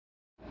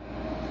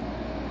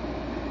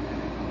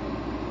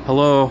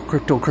Hello,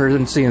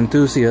 cryptocurrency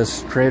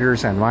enthusiasts,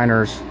 traders, and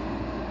miners.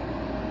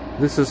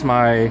 This is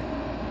my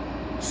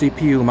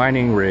CPU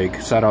mining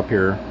rig set up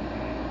here.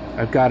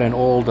 I've got an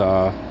old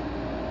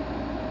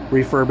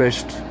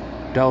refurbished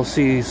Dell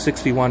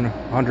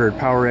C6100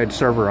 PowerEdge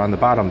server on the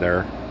bottom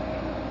there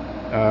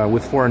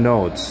with 4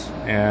 nodes,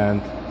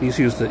 and these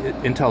use the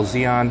Intel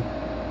Xeon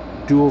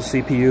dual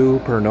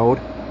CPU per node,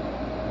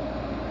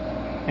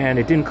 and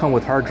it didn't come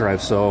with hard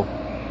drive, so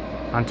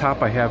on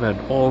top I have an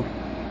old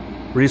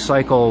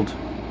recycled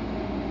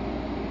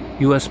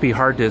USB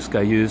hard disk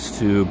I use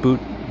to boot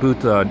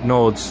the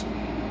nodes.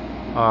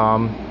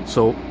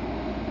 So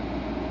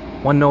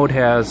one node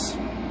has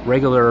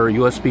regular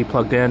USB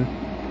plugged in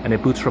and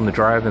it boots from the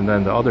drive, and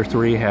then the other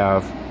 3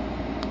 are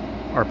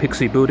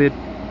Pixie booted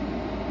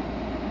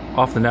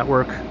off the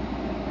network.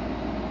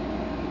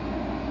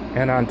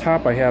 And on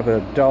top I have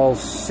a Dell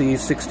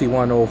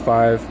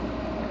C6105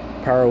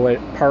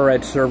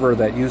 PowerEdge server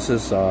that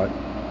uses the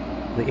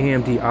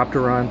AMD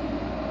Opteron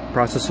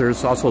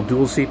processors, also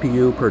dual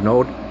CPU per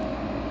node.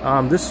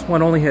 This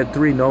one only had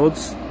 3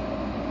 nodes,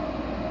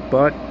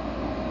 but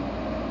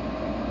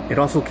it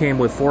also came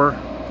with 3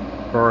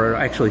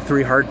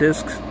 hard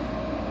disks,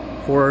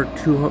 4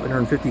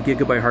 250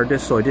 gigabyte hard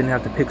disks, so I didn't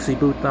have to Pixie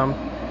boot them.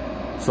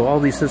 So all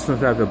these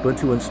systems have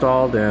Ubuntu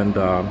installed, and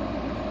the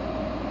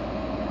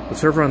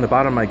server on the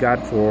bottom I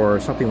got for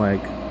something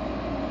like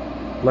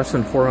less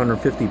than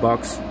 450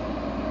 bucks,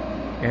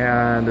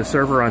 and the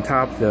server on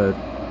top, the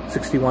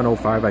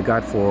 6105, I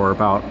got for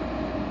about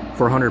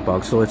 400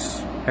 bucks, so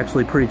it's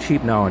actually pretty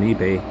cheap now on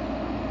eBay.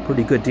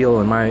 Pretty good deal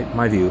in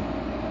my view.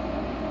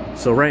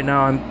 So right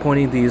now I'm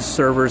pointing these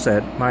servers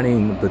at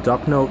mining the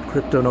Ducknote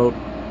CryptoNote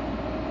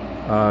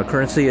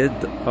currency.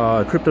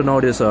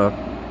 CryptoNote is a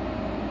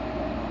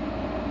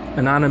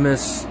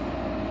anonymous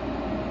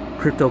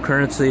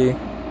cryptocurrency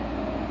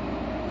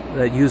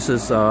that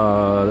uses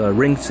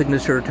ring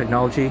signature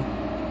technology.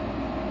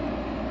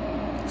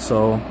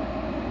 So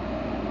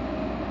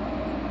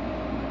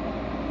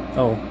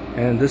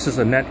and this is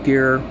a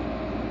Netgear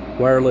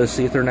wireless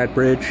Ethernet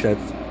bridge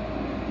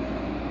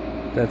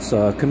that's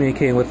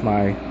communicating with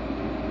my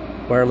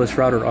wireless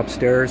router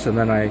upstairs, and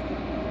then I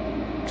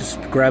just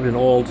grabbed an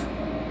old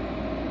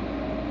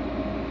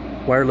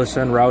wireless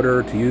N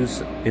router to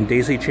use in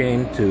daisy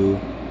chain to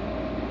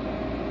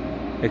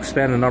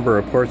expand the number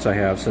of ports I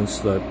have, since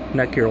the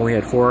Netgear only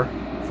had 4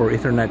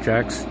 Ethernet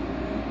jacks.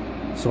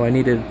 So I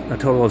needed a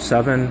total of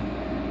 7,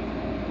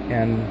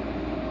 and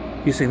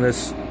using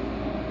this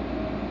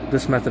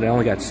method I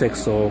only got 6,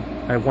 so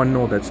I have 1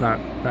 node that's not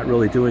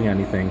really doing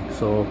anything,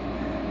 so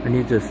I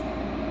need to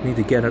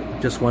get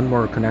just 1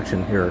 more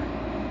connection here.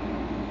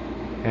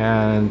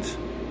 And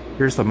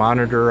here's the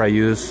monitor I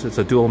use. It's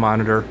a dual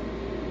monitor.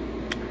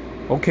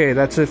 Okay,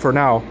 that's it for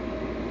now.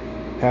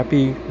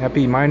 Happy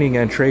mining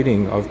and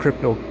trading of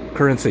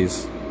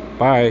cryptocurrencies.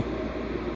 Bye.